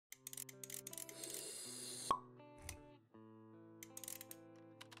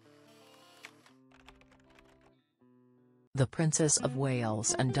The Princess of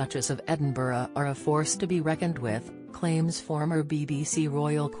Wales and Duchess of Edinburgh are a force to be reckoned with, claims former BBC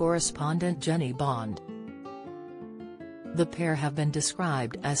royal correspondent Jenny Bond. The pair have been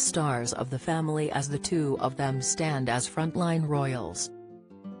described as stars of the family as the two of them stand as frontline royals.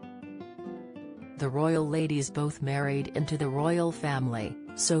 The royal ladies both married into the royal family.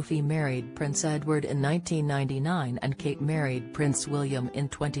 Sophie married Prince Edward in 1999 and Kate married Prince William in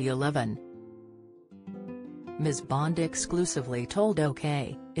 2011. Ms. Bond exclusively told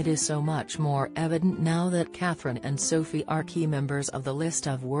OK, "It is so much more evident now that Catherine and Sophie are key members of the list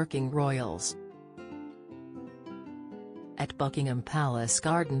of working royals. At Buckingham Palace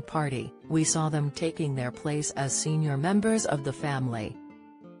garden party, we saw them taking their place as senior members of the family.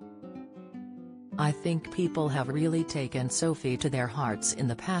 I think people have really taken Sophie to their hearts in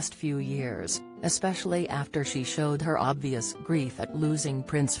the past few years, especially after she showed her obvious grief at losing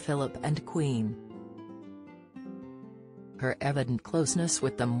Prince Philip and Queen. Her evident closeness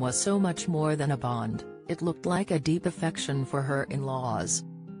with them was so much more than a bond, it looked like a deep affection for her in-laws."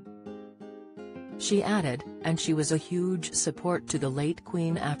 She added, "And she was a huge support to the late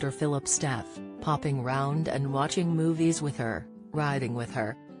Queen after Philip's death, popping round and watching movies with her, riding with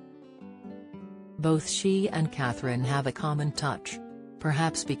her." Both she and Catherine have a common touch.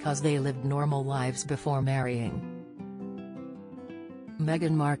 Perhaps because they lived normal lives before marrying.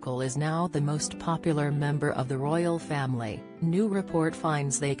 Meghan Markle is now the most popular member of the royal family. New report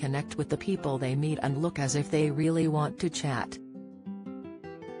finds they connect with the people they meet and look as if they really want to chat.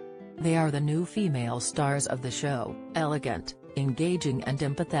 They are the new female stars of the show, elegant, engaging and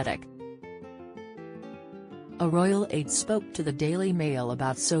empathetic. A royal aide spoke to the Daily Mail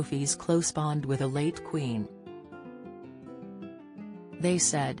about Sophie's close bond with the late Queen. They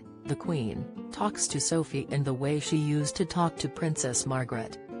said, "The Queen talks to Sophie in the way she used to talk to Princess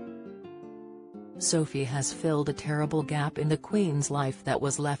Margaret. Sophie has filled a terrible gap in the Queen's life that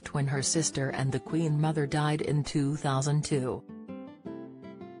was left when her sister and the Queen Mother died in 2002.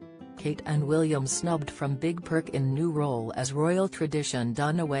 Kate and William snubbed from Big Perk in new role as royal tradition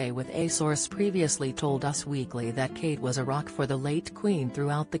done away with. A source previously told Us Weekly that Kate was a rock for the late Queen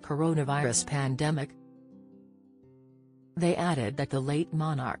throughout the coronavirus pandemic. They added that the late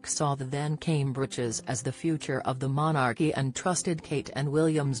monarch saw the then Cambridges as the future of the monarchy and trusted Kate and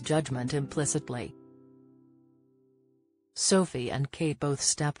William's judgment implicitly. Sophie and Kate both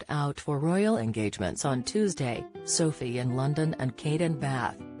stepped out for royal engagements on Tuesday, Sophie in London and Kate in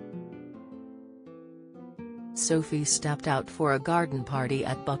Bath. Sophie stepped out for a garden party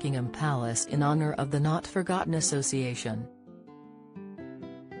at Buckingham Palace in honour of the Not Forgotten Association.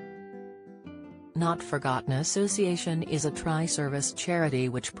 Not Forgotten Association is a tri-service charity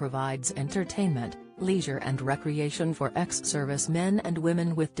which provides entertainment, leisure and recreation for ex-service men and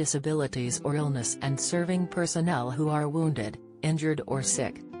women with disabilities or illness and serving personnel who are wounded, injured or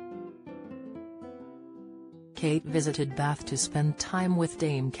sick. Kate visited Bath to spend time with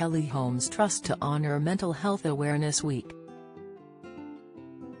Dame Kelly Holmes Trust to honour Mental Health Awareness Week.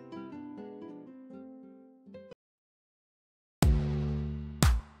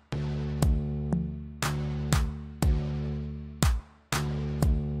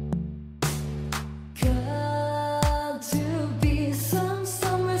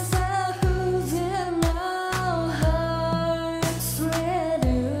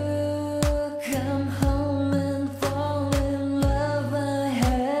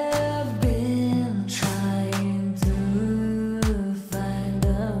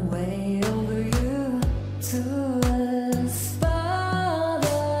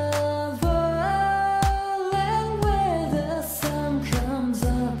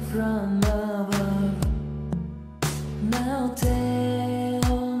 Now take